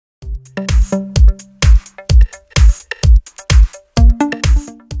I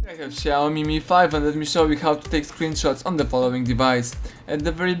have Xiaomi Mi 5 and let me show you how to take screenshots on the following device. At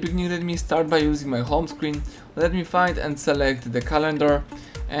the very beginning, let me start by using my home screen. Let me find and select the calendar,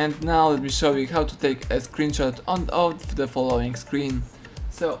 and now let me show you how to take a screenshot of the following screen.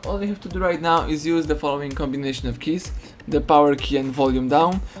 So all you have to do right now is use the following combination of keys, the power key and volume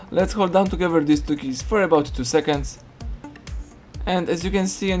down. Let's hold down together these two keys for about 2 seconds. And as you can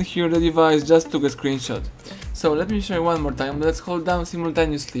see and hear, the device just took a screenshot. So let me show you one more time. Let's hold down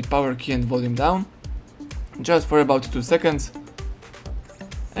simultaneously power key and volume down, just for about 2 seconds.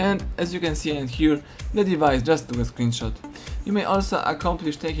 And as you can see and hear, the device just took a screenshot. You may also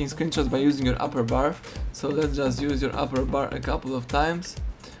accomplish taking screenshots by using your upper bar. So let's just use your upper bar a couple of times.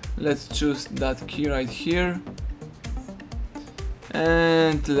 Let's choose that key right here.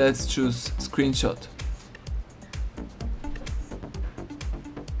 And let's choose screenshot.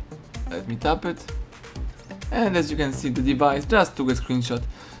 Let me tap it. And as you can see, the device just took a screenshot.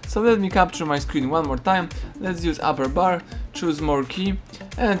 So let me capture my screen one more time. Let's use upper bar, choose more key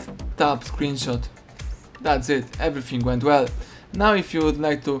and tap screenshot. That's it, everything went well. Now if you would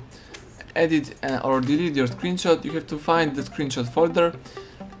like to edit or delete your screenshot, you have to find the screenshot folder.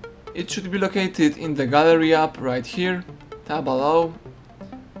 It should be located in the gallery app right here, tab below.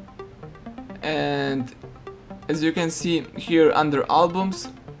 And as you can see here under albums,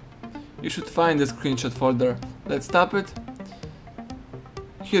 you should find the screenshot folder. Let's tap it.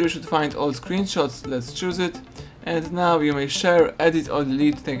 Here you should find all screenshots. Let's choose it. And now you may share, edit or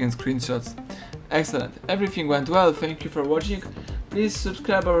delete taken screenshots. Excellent. Everything went well. Thank you for watching. Please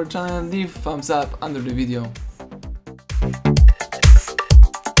subscribe our channel and leave thumbs up under the video.